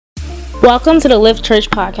Welcome to the Lift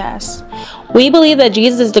Church podcast. We believe that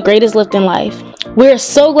Jesus is the greatest lift in life. We're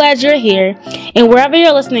so glad you're here, and wherever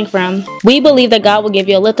you're listening from, we believe that God will give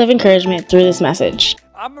you a lift of encouragement through this message.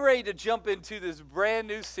 I'm ready to jump into this brand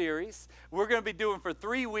new series we're going to be doing for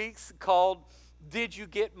 3 weeks called Did You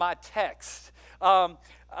Get My Text?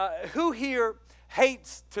 Who here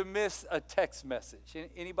hates to miss a text message?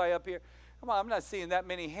 Anybody up here? Come on, I'm not seeing that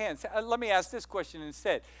many hands. Let me ask this question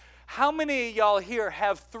instead. How many of y'all here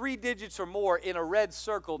have 3 digits or more in a red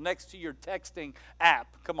circle next to your texting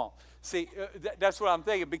app? Come on. See, that's what I'm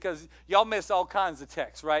thinking, because y'all miss all kinds of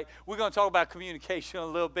texts, right? We're going to talk about communication a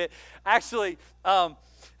little bit. Actually,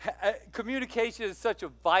 communication is such a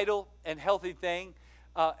vital and healthy thing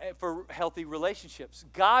for healthy relationships.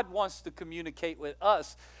 God wants to communicate with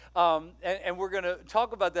us, and we're going to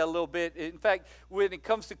talk about that a little bit. In fact, when it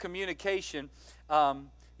comes to communication,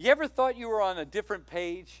 you ever thought you were on a different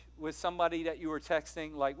page with somebody that you were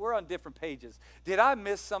texting? Like, we're on different pages. Did I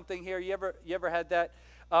miss something here? You ever had that?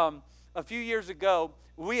 A few years ago,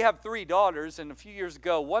 we have 3 daughters, and a few years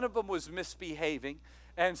ago, one of them was misbehaving.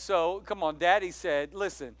 And so, come on, Daddy said,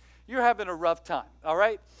 listen, you're having a rough time, all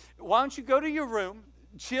right? Why don't you go to your room,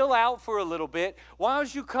 chill out for a little bit. Why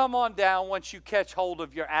don't you come on down once you catch hold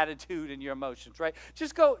of your attitude and your emotions, right?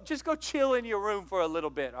 Just go chill in your room for a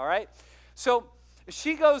little bit, all right? So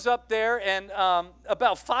she goes up there, and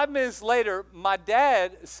about 5 minutes later, my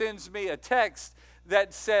dad sends me a text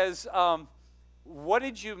that says, what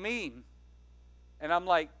did you mean? And I'm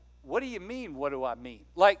like, what do you mean, what do I mean?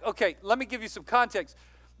 Like, okay, let me give you some context.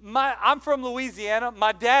 I'm from Louisiana.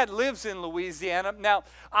 My dad lives in Louisiana. Now,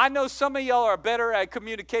 I know some of y'all are better at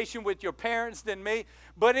communication with your parents than me,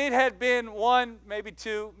 but it had been 1, maybe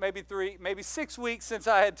 2, maybe 3, maybe 6 weeks since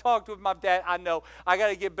I had talked with my dad. I know I got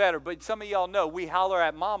to get better, but some of y'all know we holler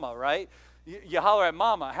at mama, right? You holler at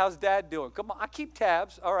mama. How's dad doing? Come on, I keep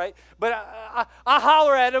tabs, all right? But I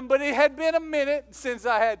holler at him, but it had been a minute since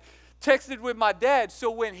I had texted with my dad. So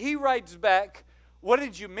when he writes back, what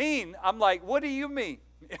did you mean? I'm like, what do you mean?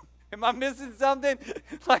 Am I missing something?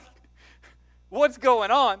 Like, what's going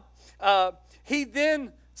on? He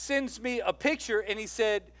then sends me a picture, and he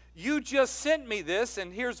said, you just sent me this,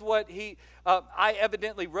 and here's what I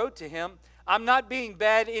evidently wrote to him. I'm not being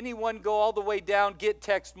bad. Anyone go all the way down, get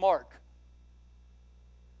text Mark.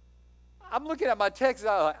 I'm looking at my text,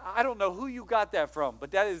 and I'm like, I don't know who you got that from,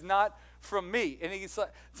 but that is not from me. And he's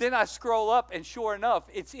like, then I scroll up, and sure enough,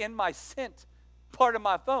 it's in my sent part of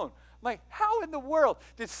my phone. I'm like, how in the world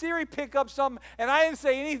did Siri pick up something? And I didn't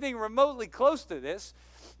say anything remotely close to this.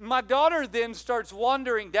 My daughter then starts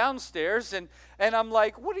wandering downstairs, and I'm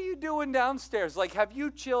like, what are you doing downstairs? Like, have you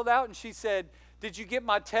chilled out? And she said, did you get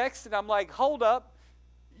my text? And I'm like, hold up.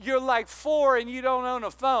 You're like 4 and you don't own a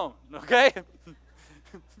phone, okay?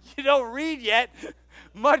 You don't read yet,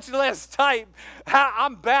 much less type.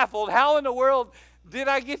 I'm baffled. How in the world did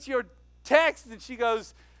I get your text? And she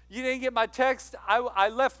goes, you didn't get my text. I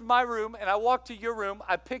left my room, and I walked to your room.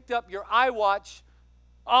 I picked up your iWatch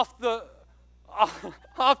off the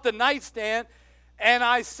nightstand, and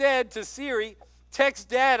I said to Siri, text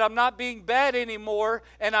Dad, I'm not being bad anymore,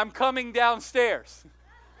 and I'm coming downstairs.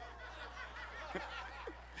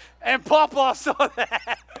 And Papa saw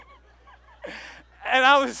that. And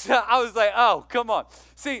I was like, oh, come on.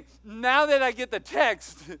 See, now that I get the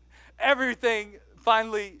text, everything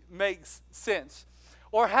finally makes sense.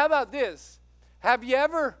 Or how about this? Have you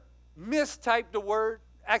ever mistyped a word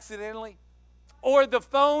accidentally? Or the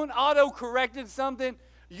phone auto-corrected something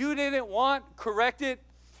you didn't want corrected?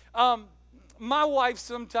 My wife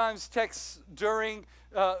sometimes texts during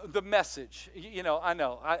the message. You know, I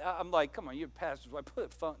know. I'm like, come on, you're a pastor. I put a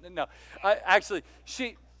phone. No, actually,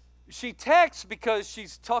 she texts because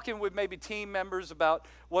she's talking with maybe team members about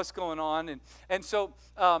what's going on. And so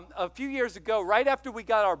a few years ago, right after we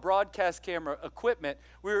got our broadcast camera equipment,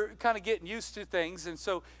 we were kind of getting used to things. And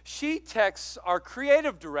so she texts our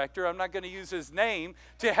creative director, I'm not going to use his name,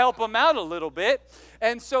 to help him out a little bit.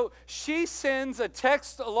 And so she sends a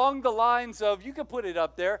text along the lines of, you can put it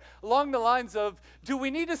up there, along the lines of, do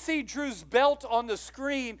we need to see Drew's belt on the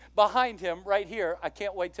screen behind him right here? I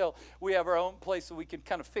can't wait till we have our own place so we can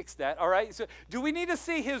kind of fix that, all right? So do we need to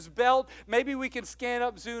see his belt? Maybe we can scan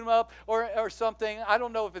up, zoom up, or something. I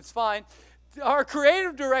don't know if it's fine. Our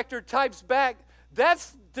creative director types back,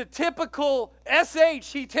 that's the typical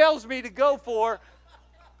SH he tells me to go for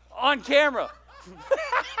on camera.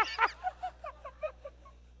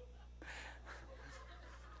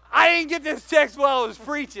 I didn't get this text while I was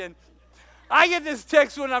preaching. I get this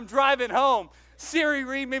text when I'm driving home. Siri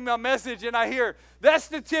read me my message, and I hear, that's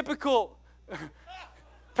the typical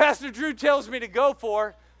Pastor Drew tells me to go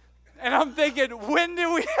for. And I'm thinking, when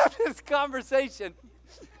do we have this conversation?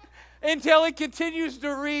 Until he continues to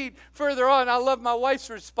read further on. I love my wife's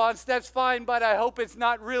response. That's fine, but I hope it's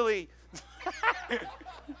not really.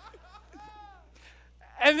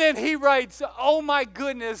 And then he writes, oh my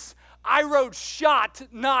goodness, I wrote shot,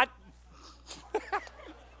 not.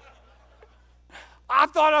 I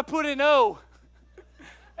thought I put an O.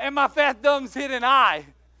 And my fat thumbs hit an I.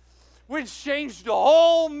 Which changed the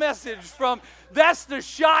whole message from, that's the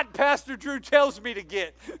shot Pastor Drew tells me to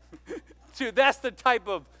get, to that's the type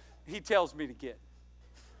of he tells me to get.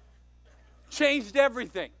 Changed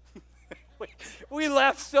everything. We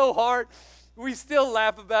laughed so hard. We still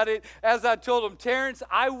laugh about it. As I told him, Terrence,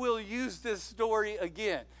 I will use this story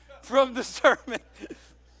again from the sermon.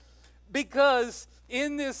 Because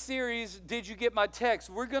in this series, Did You Get My Text?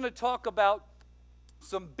 We're going to talk about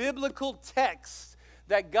some biblical texts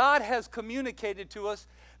that God has communicated to us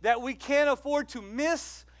that we can't afford to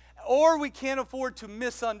miss or we can't afford to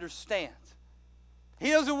misunderstand. He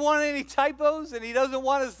doesn't want any typos, and he doesn't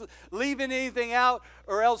want us leaving anything out,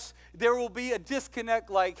 or else there will be a disconnect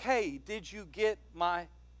like, hey, did you get my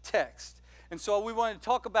text? And so we want to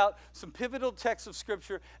talk about some pivotal texts of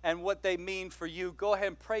Scripture and what they mean for you. Go ahead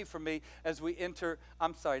and pray for me as we enter.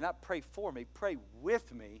 I'm sorry, not pray for me, pray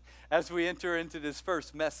with me as we enter into this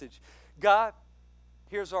first message. God,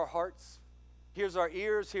 here's our hearts, here's our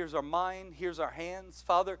ears, here's our mind, here's our hands.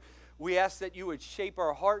 Father, we ask that you would shape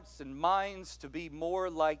our hearts and minds to be more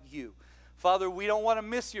like you. Father, we don't want to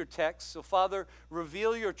miss your text, so Father,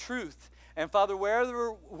 reveal your truth. And Father,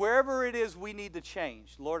 wherever it is we need to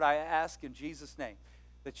change, Lord, I ask in Jesus' name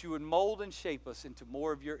that you would mold and shape us into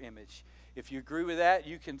more of your image. If you agree with that,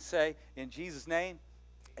 you can say in Jesus' name,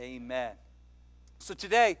 amen. So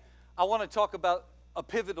today, I want to talk about a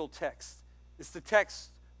pivotal text. It's the text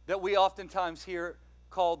that we oftentimes hear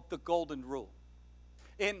called the Golden Rule.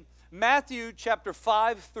 In Matthew chapter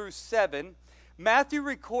 5 through 7, Matthew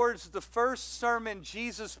records the first sermon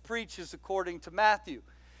Jesus preaches according to Matthew.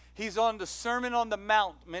 He's on the Sermon on the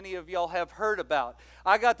Mount, many of y'all have heard about.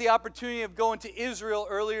 I got the opportunity of going to Israel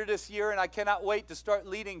earlier this year, and I cannot wait to start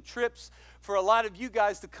leading trips for a lot of you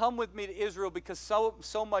guys to come with me to Israel because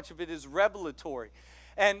so much of it is revelatory.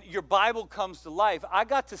 And your Bible comes to life. I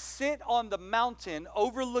got to sit on the mountain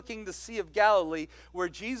overlooking the Sea of Galilee where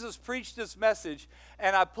Jesus preached this message,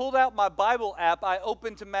 and I pulled out my Bible app. I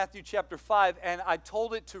opened to Matthew chapter 5, and I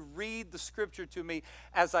told it to read the scripture to me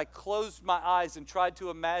as I closed my eyes and tried to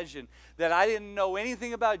imagine that I didn't know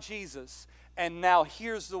anything about Jesus, and now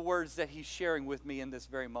here's the words that he's sharing with me in this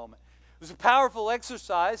very moment. It was a powerful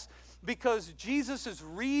exercise because Jesus is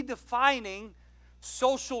redefining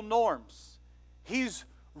social norms. He's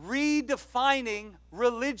redefining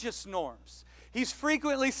religious norms. He's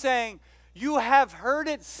frequently saying, you have heard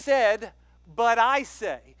it said, but I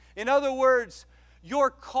say. In other words, your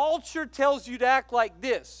culture tells you to act like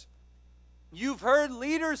this. You've heard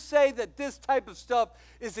leaders say that this type of stuff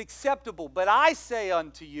is acceptable, but I say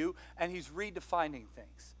unto you, and he's redefining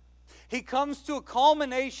things. He comes to a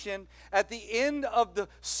culmination at the end of the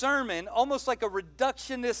sermon, almost like a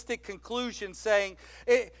reductionistic conclusion, saying,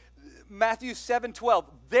 Matthew 7:12,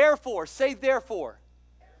 therefore, say therefore.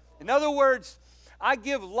 In other words, I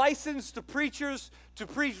give license to preachers to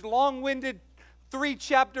preach long-winded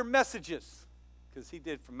 3-chapter messages. Because he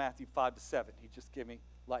did from Matthew 5 to 7. He just gave me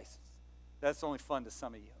license. That's only fun to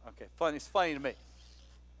some of you. Okay, fun. It's funny to me.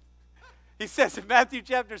 He says in Matthew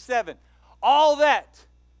chapter 7, all that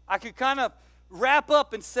I could kind of wrap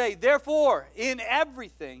up and say, therefore, in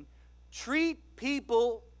everything, treat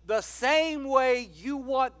people the same way you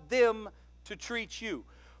want them to treat you.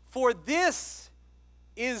 For this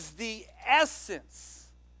is the essence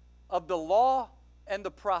of the law and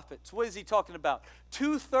the prophets. What is he talking about?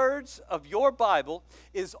 2/3 of your Bible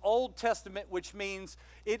is Old Testament, which means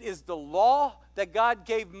it is the law that God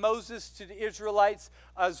gave Moses to the Israelites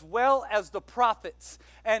as well as the prophets.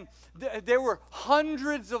 And there were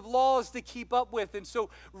hundreds of laws to keep up with. And so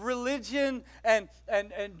religion and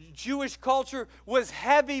Jewish culture was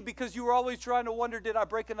heavy because you were always trying to wonder, did I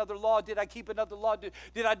break another law? Did I keep another law?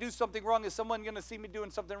 Did I do something wrong? Is someone going to see me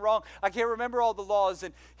doing something wrong? I can't remember all the laws.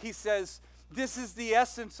 And he says, this is the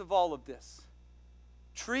essence of all of this.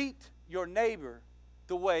 Treat your neighbor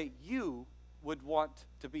the way you would want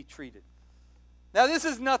to be treated. Now, this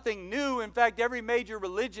is nothing new. In fact, every major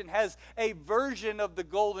religion has a version of the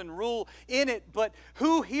Golden Rule in it. But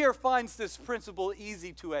who here finds this principle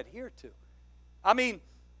easy to adhere to? I mean,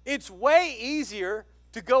 it's way easier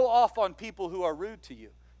to go off on people who are rude to you.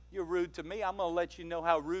 You're rude to me, I'm going to let you know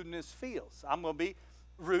how rudeness feels. I'm going to be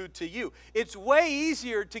rude to you. It's way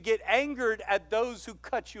easier to get angered at those who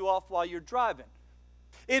cut you off while you're driving.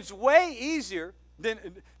 It's way easier than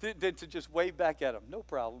to just wave back at them. No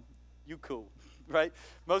problem. You cool, right?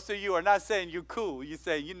 Most of you are not saying you cool. You're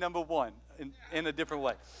saying you number one in a different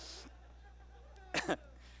way.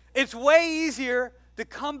 It's way easier to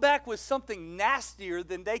come back with something nastier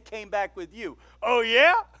than they came back with you. Oh,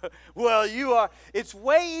 yeah? Well, you are. It's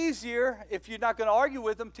way easier, if you're not going to argue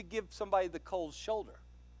with them, to give somebody the cold shoulder.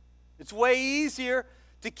 It's way easier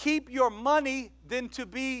to keep your money than to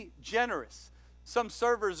be generous. Some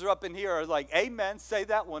servers are up in here are like, amen, say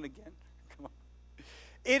that one again. Come on.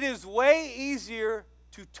 It is way easier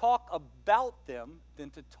to talk about them than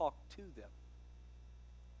to talk to them.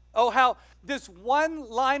 Oh, how this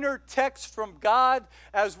one-liner text from God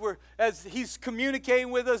as he's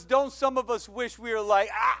communicating with us, don't some of us wish we were like,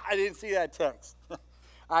 I didn't see that text.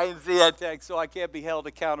 I didn't see that text, so I can't be held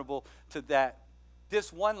accountable to that.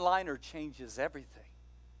 This one-liner changes everything.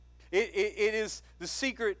 It is the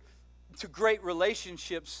secret to great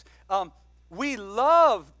relationships. We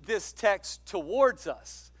love this text towards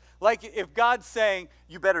us. Like if God's saying,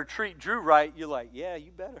 you better treat Drew right, you're like, yeah,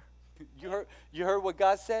 you better. You heard what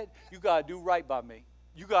God said? You got to do right by me.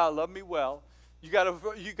 You got to love me well. You got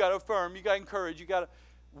to affirm. You got to encourage.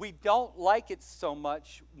 We don't like it so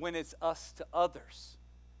much when it's us to others.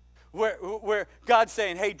 Where God's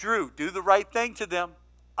saying, hey, Drew, do the right thing to them.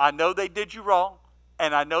 I know they did you wrong,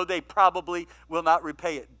 and I know they probably will not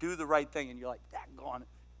repay it. Do the right thing. And you're like, daggone it.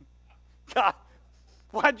 God,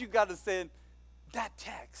 why'd you got to send that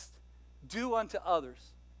text? Do unto others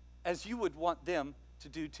as you would want them to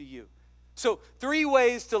do to you. So 3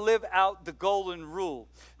 ways to live out the golden rule.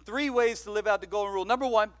 3 ways to live out the golden rule. Number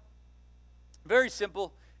 1, very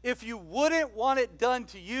simple. If you wouldn't want it done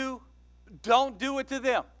to you, don't do it to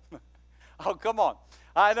them. Oh, come on.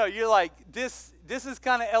 I know you're like, this is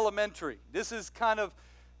kind of elementary. This is kind of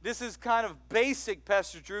basic,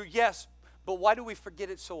 Pastor Drew. Yes, but why do we forget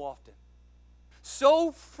it so often?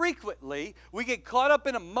 So frequently, we get caught up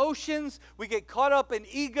in emotions, we get caught up in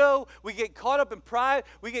ego, we get caught up in pride,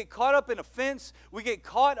 we get caught up in offense, we get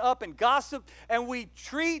caught up in gossip, and we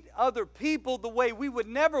treat other people the way we would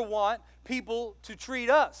never want people to treat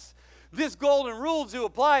us. This golden rule, to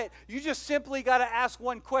apply it, you just simply got to ask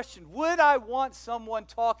one question. Would I want someone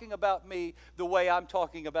talking about me the way I'm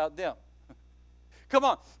talking about them? Come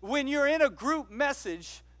on. When you're in a group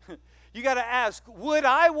message, you got to ask, would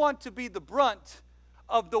I want to be the brunt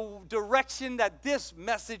of the direction that this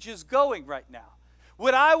message is going right now?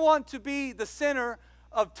 Would I want to be the center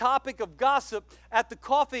of topic of gossip at the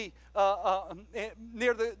coffee,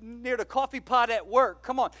 near the coffee pot at work?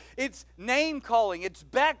 Come on. It's name calling, it's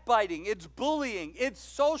backbiting, it's bullying, it's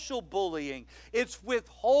social bullying, it's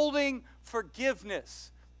withholding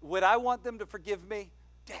forgiveness. Would I want them to forgive me?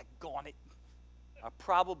 Daggone it. I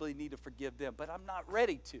probably need to forgive them, but I'm not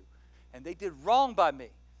ready to. And they did wrong by me.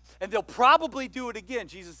 And they'll probably do it again.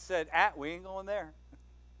 Jesus said, we ain't going there.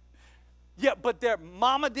 Yeah, but their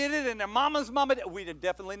mama did it and their mama's mama did it. We're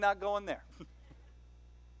definitely not going there.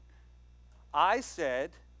 I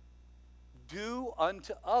said, do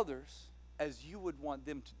unto others as you would want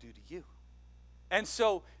them to do to you. And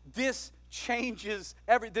so this changes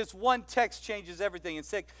this one text changes everything.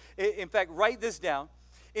 In fact, write this down.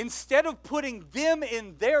 Instead of putting them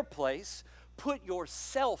in their place, put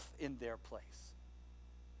yourself in their place.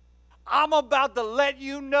 I'm about to let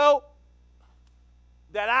you know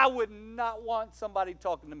that I would not want somebody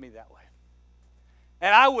talking to me that way.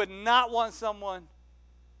 And I would not want someone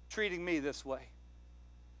treating me this way.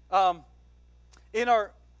 In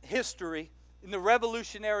our history, in the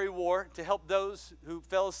Revolutionary War, to help those who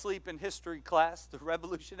fell asleep in history class, the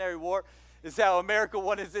Revolutionary War is how America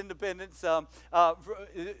won its independence.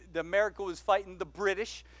 America was fighting the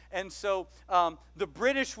British, and so the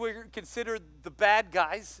British were considered the bad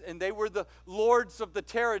guys, and they were the lords of the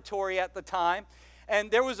territory at the time. And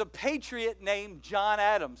there was a patriot named John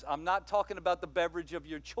Adams. I'm not talking about the beverage of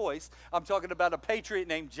your choice. I'm talking about a patriot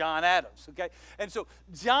named John Adams, okay? And so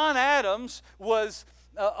John Adams was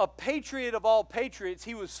a patriot of all patriots.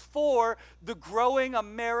 He was for the growing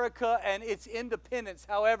America and its independence.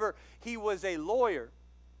 However, he was a lawyer.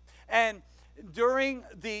 And during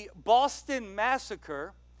the Boston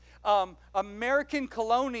Massacre, American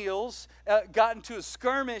colonials got into a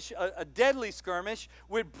skirmish, a deadly skirmish,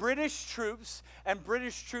 with British troops, and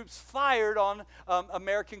British troops fired on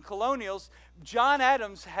American colonials. John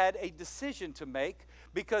Adams had a decision to make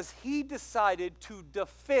because he decided to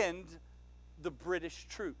defend the British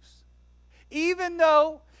troops. Even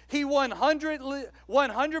though he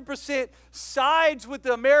 100% sides with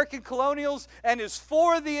the American colonials and is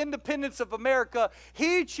for the independence of America,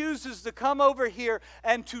 he chooses to come over here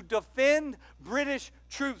and to defend British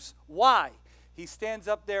troops. Why? he stands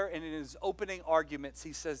up there and in his opening arguments,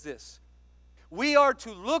 he says this: "We are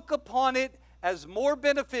to look upon it as more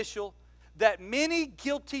beneficial that many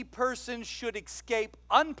guilty persons should escape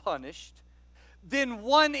unpunished than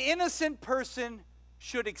one innocent person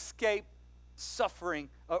should escape suffering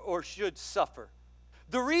or should suffer.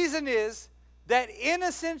 The reason is that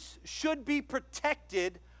innocence should be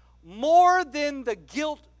protected more than the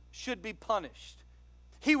guilt should be punished."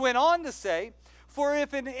 He went on to say, "For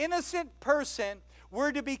if an innocent person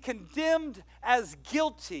were to be condemned as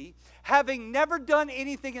guilty, having never done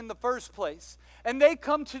anything in the first place, and they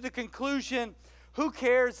come to the conclusion, who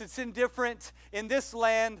cares, it's indifferent, in this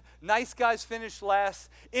land, nice guys finish last,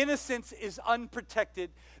 innocence is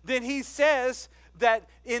unprotected," then he says that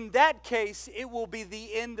in that case, it will be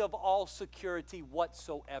the end of all security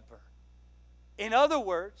whatsoever. In other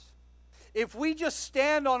words, if we just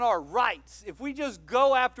stand on our rights, if we just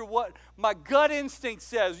go after what my gut instinct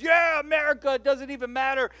says, yeah, America, it doesn't even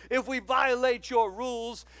matter if we violate your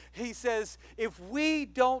rules. He says, if we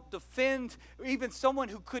don't defend even someone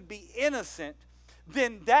who could be innocent,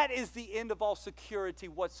 then that is the end of all security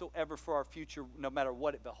whatsoever for our future, no matter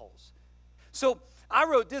what it beholds. So I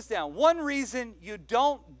wrote this down. One reason you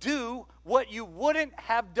don't do what you wouldn't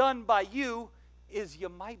have done by you is you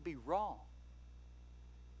might be wrong.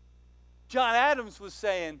 John Adams was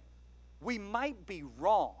saying, we might be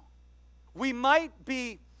wrong. We might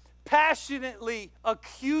be passionately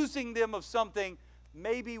accusing them of something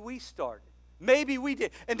maybe we started. Maybe we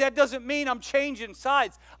did. And that doesn't mean I'm changing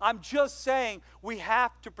sides. I'm just saying we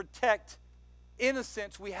have to protect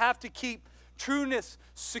innocence. We have to keep trueness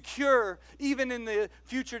secure, even in the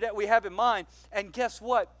future that we have in mind. And guess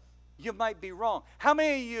what? You might be wrong. How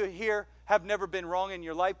many of you here have never been wrong in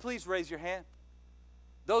your life? Please raise your hand.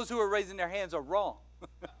 Those who are raising their hands are wrong.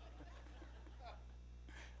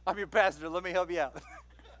 I'm your pastor. Let me help you out.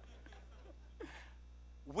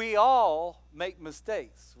 We all make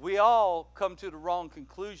mistakes. We all come to the wrong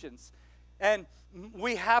conclusions. And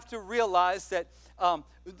we have to realize that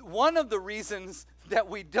one of the reasons that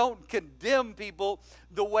we don't condemn people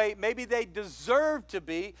the way maybe they deserve to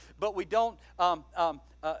be, but we don't,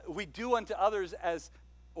 we do unto others as,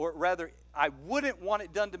 or rather, I wouldn't want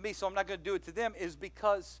it done to me, so I'm not going to do it to them, is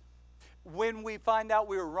because when we find out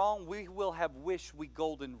we were wrong, we will have wished we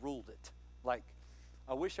golden ruled it. Like,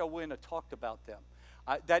 I wish I wouldn't have talked about them.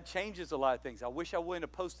 That changes a lot of things. I wish I wouldn't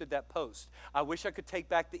have posted that post. I wish I could take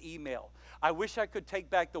back the email. I wish I could take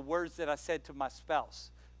back the words that I said to my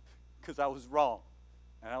spouse because I was wrong.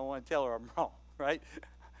 And I don't want to tell her I'm wrong, right?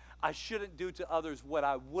 I shouldn't do to others what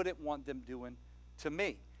I wouldn't want them doing to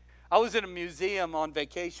me. I was in a museum on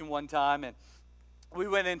vacation one time, and we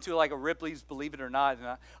went into like a Ripley's, believe it or not,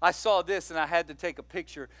 and I saw this, and I had to take a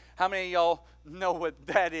picture. How many of y'all know what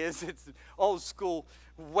that is? It's an old school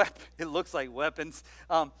weapon. It looks like weapons.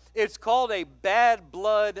 It's called a bad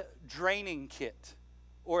blood draining kit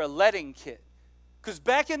or a letting kit. Because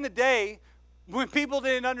back in the day, when people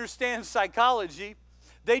didn't understand psychology,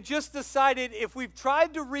 they just decided if we've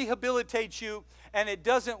tried to rehabilitate you and it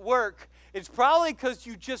doesn't work, it's probably because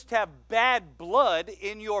you just have bad blood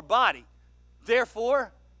in your body.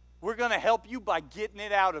 Therefore, we're going to help you by getting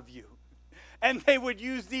it out of you. And they would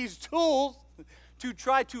use these tools to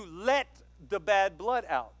try to let the bad blood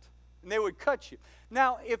out. And they would cut you.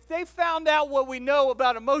 Now, if they found out what we know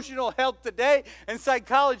about emotional health today and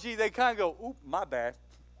psychology, they kind of go, oop, my bad.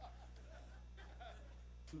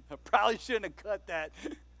 I probably shouldn't have cut that.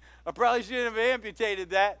 I probably shouldn't have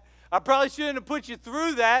amputated that. I probably shouldn't have put you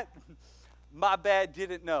through that. My bad,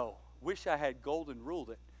 didn't know. Wish I had golden ruled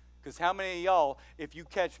it. Because how many of y'all, if you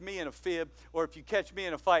catch me in a fib or if you catch me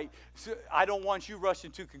in a fight, I don't want you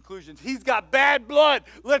rushing to conclusions. He's got bad blood.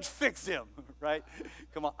 Let's fix him, right?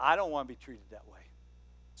 Come on, I don't want to be treated that way.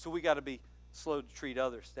 So we got to be slow to treat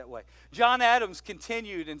others that way. John Adams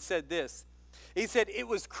continued and said this. He said, "It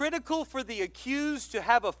was critical for the accused to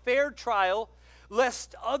have a fair trial,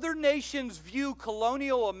 lest other nations view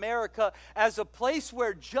colonial America as a place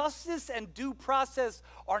where justice and due process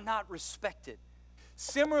are not respected.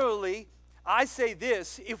 Similarly, I say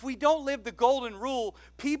this, if we don't live the golden rule,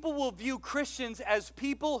 people will view Christians as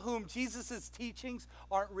people whom Jesus' teachings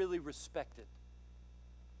aren't really respected."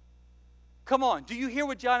 Come on, do you hear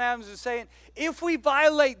what John Adams is saying? If we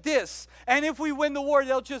violate this, and if we win the war,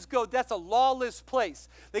 they'll just go, that's a lawless place.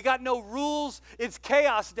 They got no rules. It's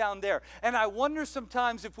chaos down there. And I wonder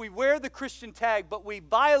sometimes if we wear the Christian tag, but we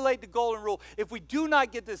violate the golden rule, if we do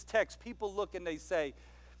not get this text, people look and they say,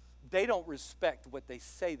 they don't respect what they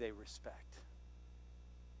say they respect.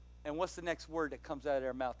 And what's the next word that comes out of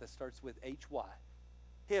their mouth that starts with H-Y?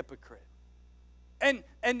 Hypocrite. And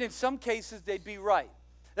in some cases, they'd be right.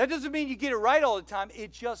 That doesn't mean you get it right all the time.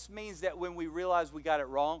 It just means that when we realize we got it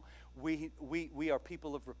wrong, we are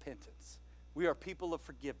people of repentance. We are people of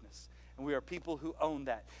forgiveness. And we are people who own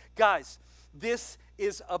that. Guys, this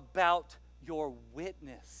is about your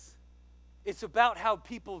witness. It's about how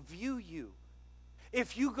people view you.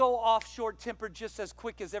 If you go off short-tempered just as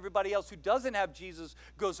quick as everybody else who doesn't have Jesus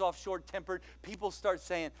goes off short-tempered, people start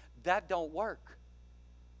saying, that don't work.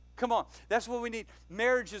 Come on, that's what we need.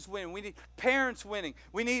 Marriages winning. We need parents winning.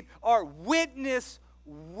 We need our witness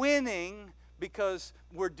winning because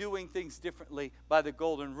we're doing things differently by the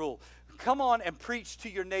golden rule. Come on and preach to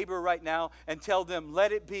your neighbor right now and tell them,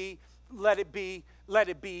 let it be, let it be, let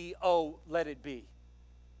it be, oh, let it be.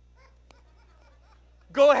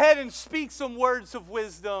 Go ahead and speak some words of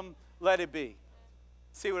wisdom, let it be.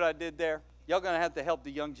 See what I did there? Y'all going to have to help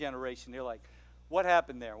the young generation. They're like, what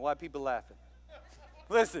happened there? Why are people laughing?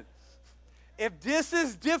 Listen, if this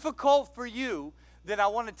is difficult for you, then I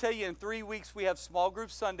want to tell you in 3 weeks we have Small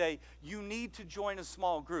Group Sunday. You need to join a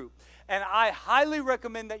small group. And I highly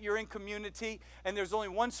recommend that you're in community. And there's only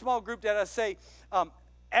one small group that I say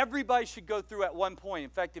everybody should go through at one point. In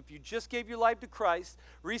fact, if you just gave your life to Christ,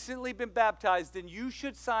 recently been baptized, then you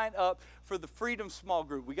should sign up for the Freedom Small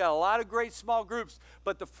Group. We got a lot of great small groups,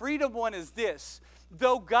 but the Freedom one is this.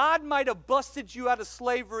 Though God might have busted you out of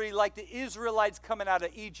slavery like the Israelites coming out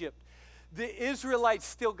of Egypt, the Israelites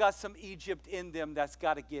still got some Egypt in them that's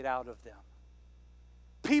got to get out of them.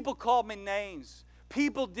 People called me names.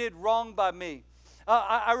 People did wrong by me.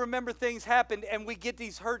 I remember things happened, and we get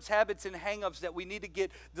these hurts, habits, and hang-ups that we need to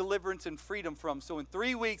get deliverance and freedom from. So in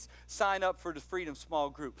 3 weeks, sign up for the Freedom Small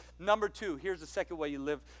Group. Number 2, here's the second way you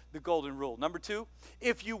live the golden rule. Number 2,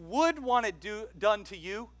 if you would want it done to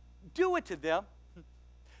you, do it to them.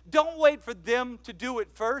 Don't wait for them to do it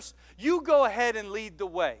first. You go ahead and lead the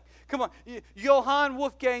way. Come on. Johann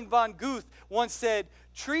Wolfgang von Goethe once said,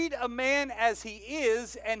 treat a man as he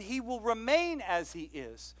is, and he will remain as he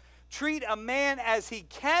is. Treat a man as he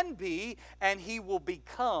can be, and he will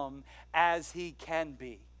become as he can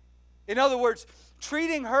be. In other words,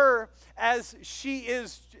 treating her as she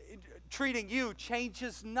is treating you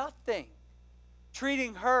changes nothing.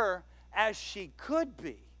 Treating her as she could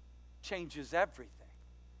be changes everything.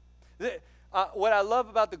 What I love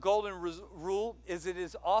about the golden rule is it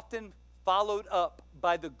is often followed up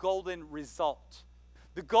by the golden result.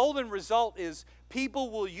 The golden result is people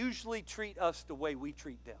will usually treat us the way we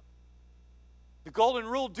treat them. The golden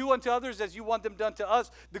rule, do unto others as you want them done to us.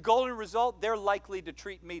 The golden result, they're likely to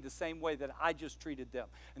treat me the same way that I just treated them.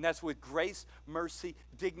 And that's with grace, mercy,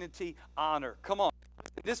 dignity, honor. Come on.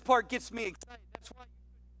 This part gets me excited. That's why you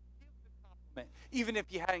should give the compliment, even if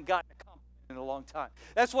you hadn't gotten a compliment in a long time.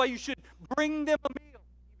 That's why you should bring them a meal,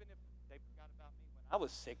 even if they forgot about me when I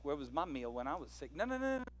was sick. Where was my meal when I was sick? No. It's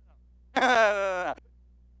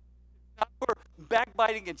not for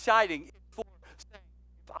backbiting and chiding. It's for saying,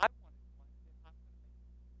 if I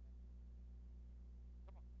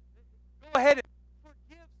go ahead and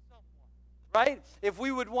forgive someone, right? If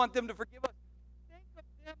we would want them to forgive us, think of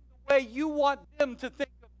them the way you want them to think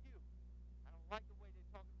of you. I don't like the way they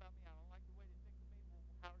talk about me. I don't like the way they think of me.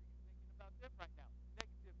 Well, how are you thinking about them right now?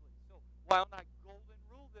 Negatively. So why don't I golden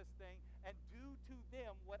rule this thing and do to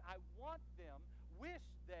them what I want them, wish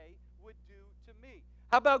they would do to me?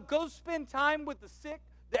 How about go spend time with the sick,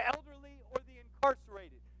 the elderly, or the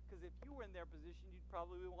incarcerated? Because if you were in their position, you'd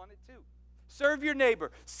probably want it too. Serve your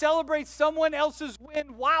neighbor. Celebrate someone else's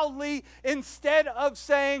win wildly instead of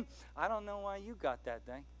saying, I don't know why you got that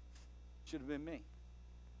thing. Should have been me.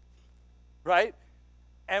 Right?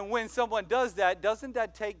 And when someone does that, doesn't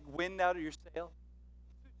that take wind out of your sail?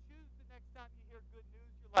 So choose the next time you hear good news,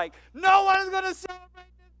 you're like, no one's going to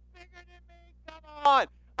celebrate this bigger than me. Come on.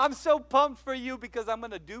 I'm so pumped for you because I'm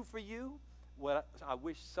going to do for you what I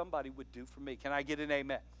wish somebody would do for me. Can I get an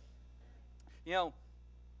amen? You know,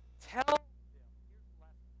 tell them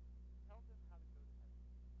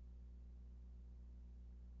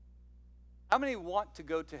how many want to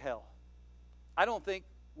go to hell? I don't think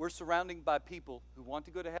we're surrounded by people who want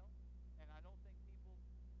to go to hell, and I don't think people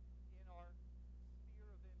in our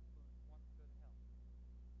sphere of influence want to go to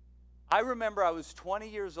hell. I remember I was 20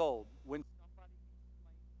 years old when somebody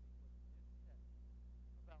explained to me what this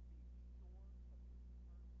said about being sure of his eternal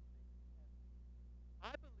state in heaven.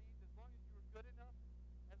 I believed as long as you were good enough,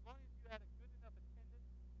 as long as you had a good enough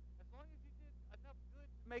attendance, as long as you did enough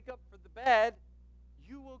good to make up for the bad,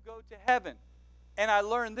 you will go to heaven. And I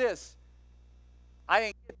learned this. I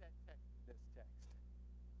didn't get that text in this text.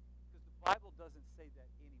 Because the Bible doesn't say that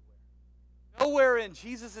anywhere. Nowhere in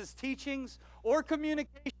Jesus' teachings or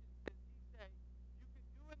communications does he say you can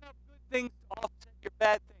do enough good things to offset your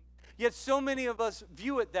bad things. Yet so many of us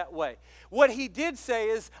view it that way. What he did say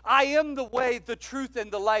is, I am the way, the truth,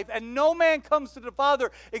 and the life, and no man comes to the Father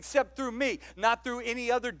except through me. Not through any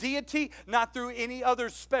other deity, not through any other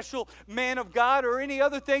special man of God or any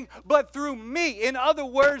other thing, but through me. In other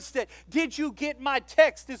words, did you get my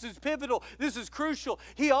text? This is pivotal. This is crucial.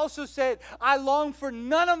 He also said, I long for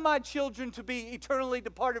none of my children to be eternally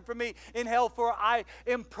departed from me in hell, for I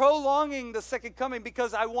am prolonging the second coming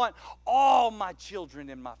because I want all my children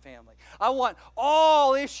in my family. I want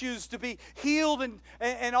all issues to be healed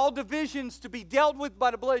and all divisions to be dealt with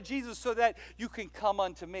by the blood of Jesus so that you can come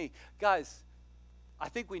unto me. Guys, I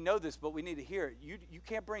think we know this, but we need to hear it. You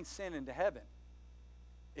can't bring sin into heaven.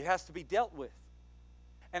 It has to be dealt with.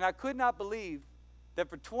 And I could not believe that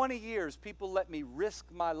for 20 years people let me risk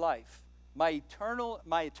my life, my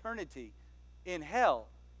eternity in hell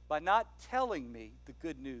by not telling me the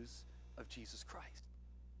good news of Jesus Christ.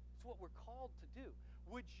 It's what we're called to do.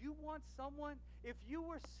 Would you want someone, if you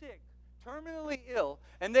were sick, terminally ill,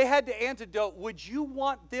 and they had the antidote, would you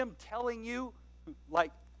want them telling you,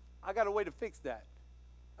 like, I got a way to fix that.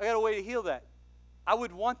 I got a way to heal that. I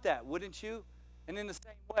would want that, wouldn't you? And in the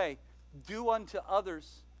same way, do unto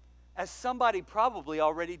others as somebody probably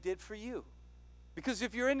already did for you. Because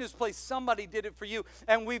if you're in this place, somebody did it for you.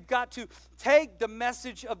 And we've got to take the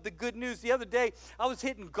message of the good news. The other day, I was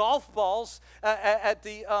hitting golf balls at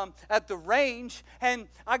the range, and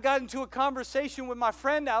I got into a conversation with my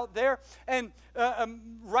friend out there. And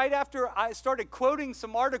right after I started quoting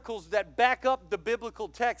some articles that back up the biblical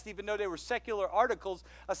text, even though they were secular articles,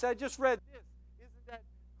 I said, I just read this. Isn't that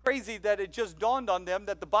crazy that it just dawned on them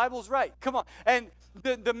that the Bible's right? Come on. And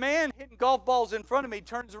the man hitting golf balls in front of me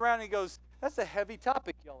turns around and he goes, that's a heavy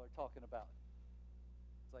topic y'all are talking about.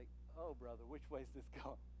 It's like, oh, brother, which way is this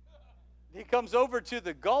going? He comes over to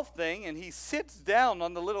the golf thing, and he sits down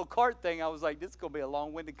on the little cart thing. I was like, this is going to be a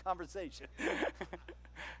long-winded conversation.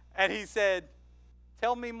 And he said,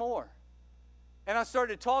 tell me more. And I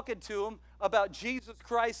started talking to him about Jesus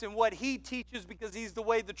Christ and what he teaches, because he's the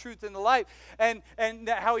way, the truth, and the life, and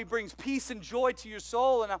how he brings peace and joy to your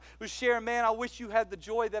soul. And I was sharing, man, I wish you had the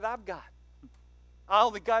joy that I've got. I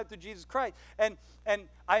only got it through Jesus Christ. And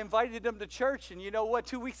I invited him to church, and you know what?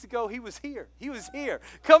 2 weeks ago, he was here. He was here.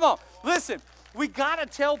 Come on. Listen, we got to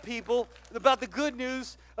tell people about the good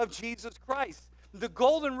news of Jesus Christ. The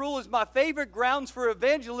golden rule is my favorite grounds for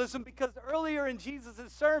evangelism, because earlier in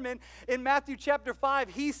Jesus' sermon in Matthew chapter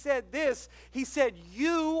 5, he said this. He said,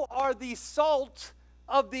 you are the salt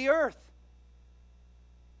of the earth.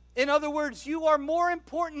 In other words, you are more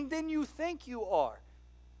important than you think you are.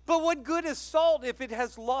 But what good is salt if it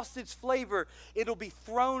has lost its flavor? It'll be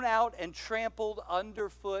thrown out and trampled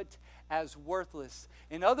underfoot as worthless.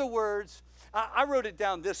 In other words, I wrote it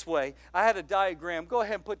down this way. I had a diagram. Go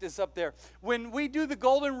ahead and put this up there. When we do the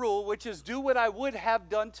golden rule, which is do what I would have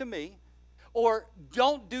done to me, or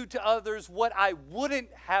don't do to others what I wouldn't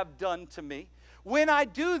have done to me, when I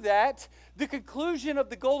do that, the conclusion of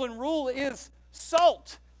the golden rule is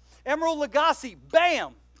salt. Emeril Lagasse,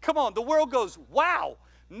 bam! Come on, the world goes, wow!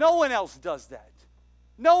 No one else does that.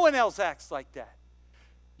 No one else acts like that.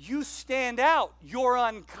 You stand out. You're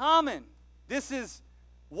uncommon. This is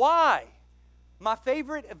why. My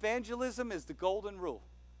favorite evangelism is the golden rule.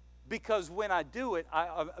 Because when I do it,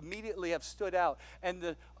 I immediately have stood out. And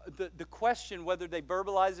the question, whether they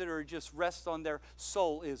verbalize it or just rest on their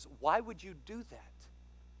soul, is, why would you do that?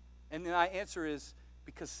 And then my answer is,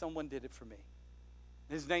 because someone did it for me.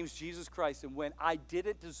 His name's Jesus Christ. And when I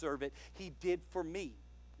didn't deserve it, he did for me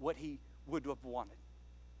what he would have wanted.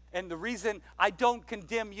 And the reason I don't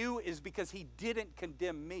condemn you is because he didn't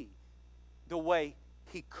condemn me the way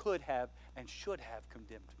he could have and should have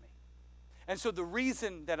condemned me. And so the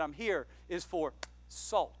reason that I'm here is for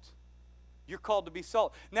salt. You're called to be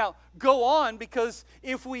salt. Now, go on, because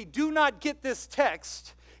if we do not get this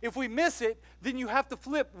text, if we miss it, then you have to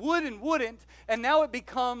flip would and wouldn't, and now it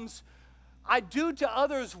becomes, I do to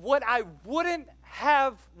others what I wouldn't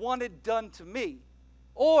have wanted done to me.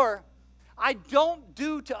 Or, I don't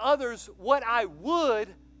do to others what I would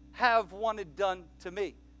have wanted done to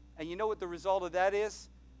me. And you know what the result of that is?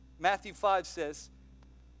 Matthew 5 says,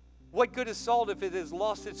 what good is salt if it has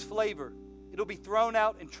lost its flavor? It'll be thrown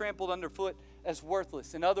out and trampled underfoot as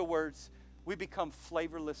worthless. In other words, we become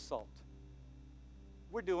flavorless salt.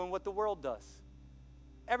 We're doing what the world does.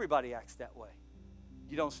 Everybody acts that way.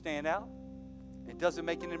 You don't stand out. It doesn't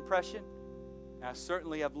make an impression. And I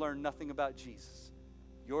certainly have learned nothing about Jesus,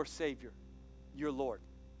 your Savior, your Lord.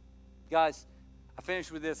 Guys, I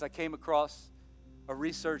finished with this. I came across a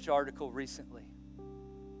research article recently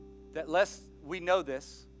that we know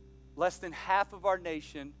this, less than half of our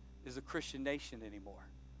nation is a Christian nation anymore.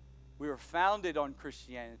 We were founded on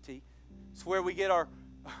Christianity. It's where we get our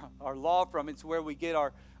law from. It's where we get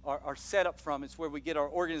our setup from. It's where we get our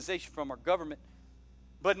organization from, our government.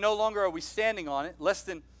 But no longer are we standing on it. Less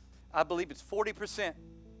than, I believe it's 40%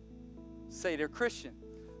 say they're Christian.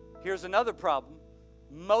 Here's another problem.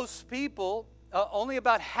 Most people, only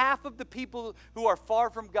about half of the people who are far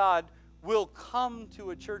from God will come to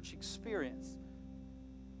a church experience.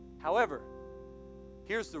 However,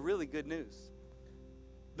 here's the really good news.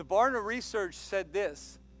 The Barna research said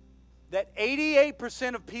this, that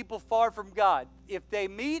 88% of people far from God, if they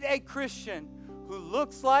meet a Christian who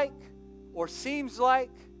looks like or seems like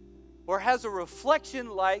or has a reflection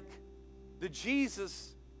like the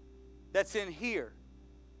Jesus that's in here,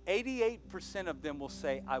 88% of them will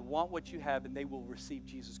say, I want what you have, and they will receive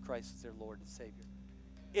Jesus Christ as their Lord and Savior.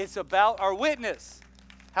 It's about our witness.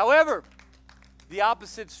 However, the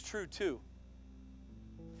opposite's true too.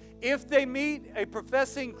 If they meet a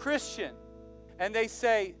professing Christian and they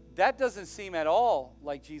say, that doesn't seem at all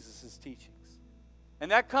like Jesus' teachings,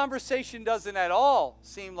 and that conversation doesn't at all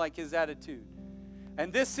seem like his attitude,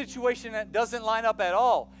 and this situation that doesn't line up at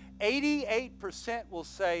all, 88% will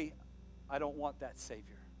say, I don't want that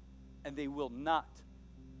Savior. And they will not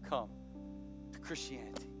come to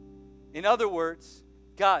Christianity. In other words,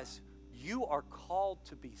 guys, you are called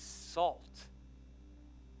to be salt.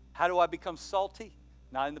 How do I become salty?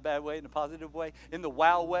 Not in the bad way, in the positive way, in the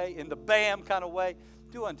wow way, in the bam kind of way.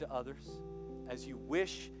 Do unto others as you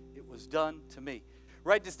wish it was done to me.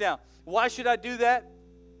 Write this down. Why should I do that?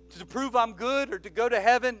 To prove I'm good or to go to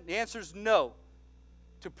heaven? The answer is no.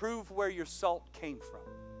 To prove where your salt came from.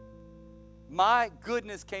 My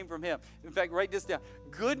goodness came from him. In fact, write this down.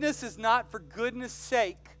 Goodness is not for goodness'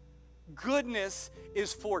 sake. Goodness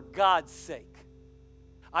is for God's sake.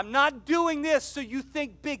 I'm not doing this so you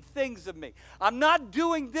think big things of me. I'm not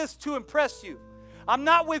doing this to impress you. I'm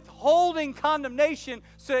not withholding condemnation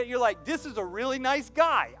so that you're like, this is a really nice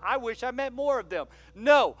guy. I wish I met more of them.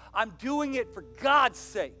 No, I'm doing it for God's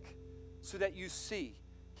sake so that you see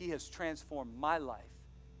he has transformed my life.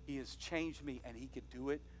 He has changed me, and he can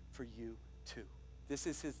do it for you too. This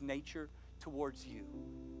is his nature towards you.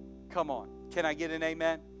 Come on. Can I get an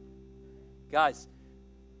amen? Guys,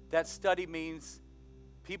 that study means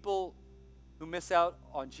people who miss out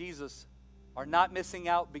on Jesus are not missing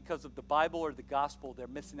out because of the Bible or the gospel. They're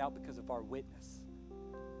missing out because of our witness.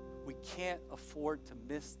 We can't afford to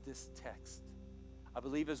miss this text. I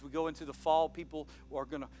believe as we go into the fall, people are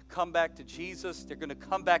going to come back to Jesus. They're going to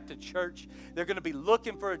come back to church. They're going to be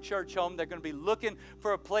looking for a church home. They're going to be looking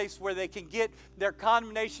for a place where they can get their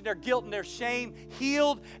condemnation, their guilt, and their shame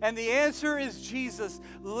healed. And the answer is Jesus.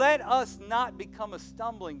 Let us not become a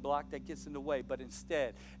stumbling block that gets in the way, but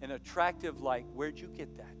instead an attractive light. Where'd you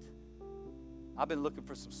get that? I've been looking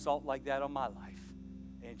for some salt like that on my life.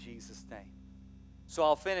 In Jesus' name. So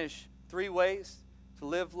I'll finish 3 ways to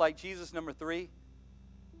live like Jesus. Number 3.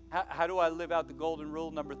 How do I live out the golden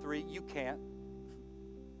rule? Number 3, you can't.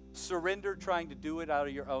 Surrender trying to do it out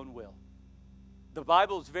of your own will. The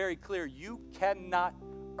Bible is very clear. You cannot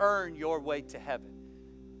earn your way to heaven.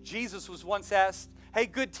 Jesus was once asked, hey,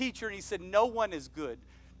 good teacher, and he said, no one is good,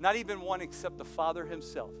 not even one except the Father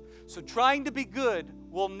himself. So trying to be good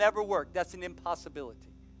will never work. That's an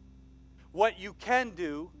impossibility. What you can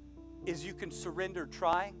do is you can surrender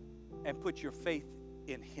trying and put your faith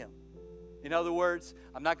in him. In other words,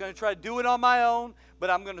 I'm not going to try to do it on my own, but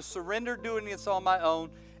I'm going to surrender doing this on my own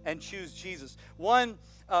and choose Jesus. One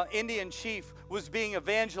Indian chief was being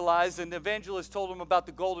evangelized, and the evangelist told him about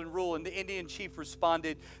the golden rule, and the Indian chief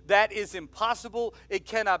responded, that is impossible. It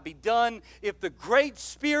cannot be done. If the great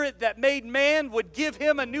spirit that made man would give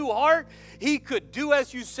him a new heart, he could do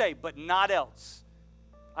as you say, but not else.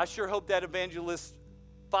 I sure hope that evangelist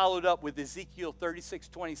followed up with Ezekiel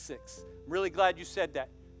 36:26. I'm really glad you said that.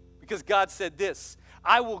 Because God said this,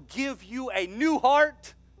 I will give you a new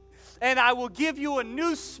heart, and I will give you a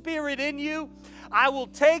new spirit in you. I will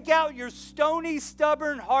take out your stony,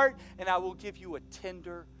 stubborn heart, and I will give you a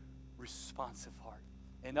tender, responsive heart.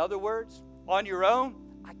 In other words, on your own,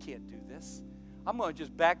 I can't do this. I'm going to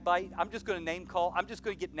just backbite. I'm just going to name call. I'm just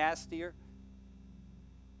going to get nastier.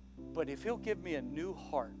 But if he'll give me a new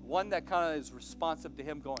heart, one that kind of is responsive to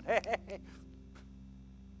him going, hey,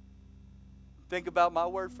 think about my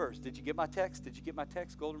word first. Did you get my text? Did you get my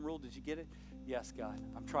text? Golden rule, did you get it? Yes, God.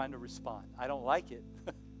 I'm trying to respond. I don't like it.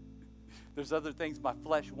 There's other things my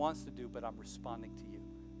flesh wants to do, but I'm responding to you.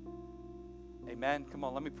 Amen. Come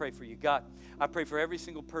on, let me pray for you. God, I pray for every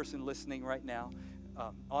single person listening right now,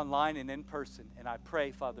 online and in person. And I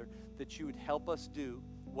pray, Father, that you would help us do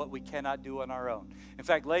what we cannot do on our own. In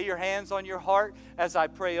fact, lay your hands on your heart as I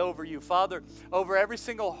pray over you. Father, over every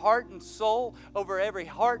single heart and soul, over every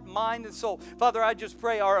heart, mind, and soul. Father, I just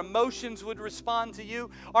pray our emotions would respond to you,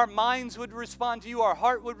 our minds would respond to you, our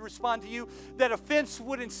heart would respond to you, that offense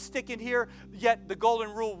wouldn't stick in here, yet the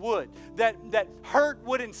golden rule would. That hurt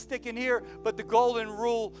wouldn't stick in here, but the golden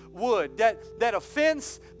rule would. That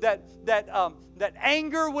offense, that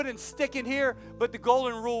anger wouldn't stick in here, but the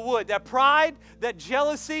golden rule would. That pride, that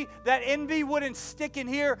jealousy, that envy wouldn't stick in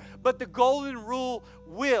here, but the golden rule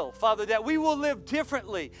will. Father, that we will live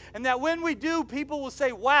differently, and that when we do, people will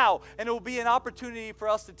say, wow, and it will be an opportunity for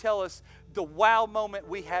us to tell us the wow moment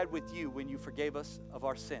we had with you when you forgave us of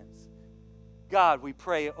our sins. God, we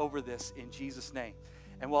pray over this in Jesus' name.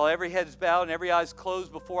 And while every head is bowed and every eye is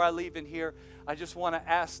closed before I leave in here, I just want to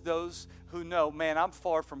ask those who know, man, I'm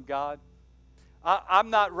far from God. I'm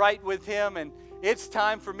not right with Him, and it's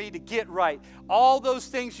time for me to get right. All those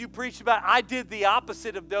things you preached about, I did the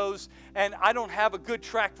opposite of those, and I don't have a good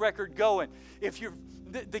track record going. If you're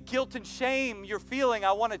the guilt and shame you're feeling,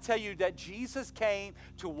 I want to tell you that Jesus came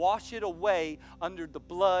to wash it away under the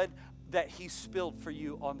blood that He spilled for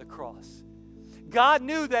you on the cross. God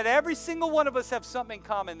knew that every single one of us have something in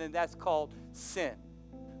common, and that's called sin.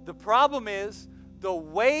 The problem is the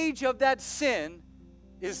wage of that sin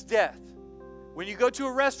is death. When you go to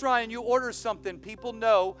a restaurant and you order something, people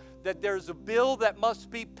know that there's a bill that must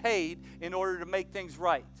be paid in order to make things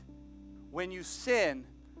right. When you sin,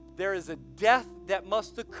 there is a death that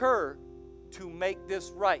must occur to make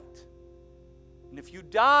this right. And if you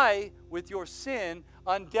die with your sin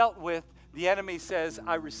undealt with, the enemy says,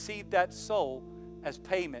 I received that soul as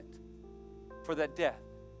payment for that death.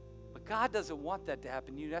 But God doesn't want that to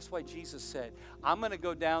happen to you. That's why Jesus said, I'm going to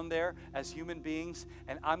go down there as human beings,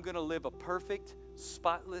 and I'm going to live a perfect,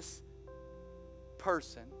 spotless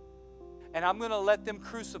person. And I'm going to let them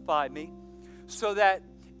crucify me so that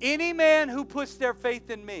any man who puts their faith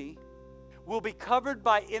in me will be covered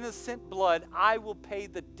by innocent blood. I will pay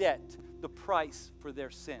the debt, the price for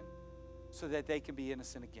their sin, so that they can be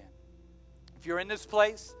innocent again. If you're in this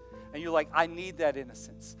place and you're like, I need that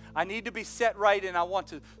innocence. I need to be set right, and I want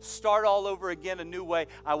to start all over again a new way.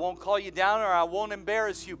 I won't call you down, or I won't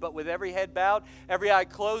embarrass you, but with every head bowed, every eye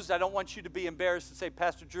closed, I don't want you to be embarrassed and say,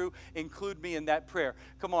 Pastor Drew, include me in that prayer.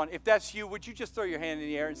 Come on, if that's you, would you just throw your hand in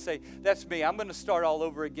the air and say, that's me. I'm going to start all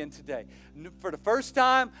over again today. For the first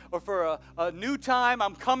time or for a new time,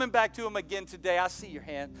 I'm coming back to Him again today. I see your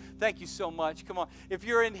hand. Thank you so much. Come on. If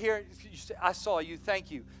you're in here, you say, I saw you.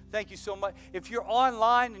 Thank you. Thank you so much. If you're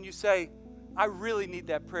online and you say, I really need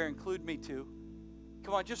that prayer, include me too.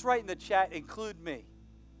 Come on, just write in the chat, include me.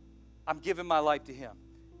 I'm giving my life to Him.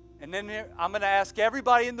 And then I'm going to ask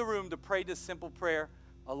everybody in the room to pray this simple prayer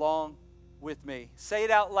along with me. Say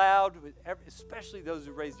it out loud, especially those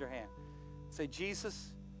who raised their hand. Say,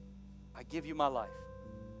 Jesus, I give you my life.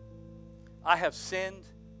 I have sinned.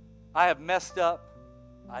 I have messed up.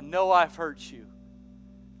 I know I've hurt you.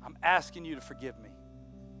 I'm asking you to forgive me.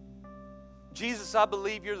 Jesus, I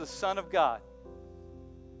believe you're the Son of God.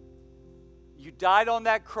 You died on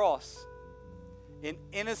that cross, an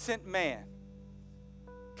innocent man,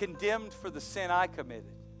 condemned for the sin I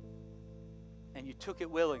committed, and you took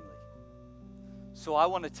it willingly. So I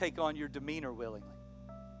want to take on your demeanor willingly.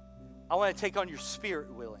 I want to take on your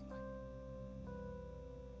spirit willingly.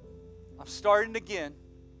 I'm starting again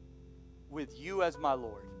with you as my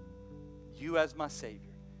Lord, you as my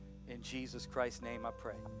Savior. In Jesus Christ's name I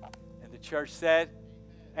pray. The church said,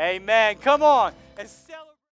 amen. Come on and celebrate.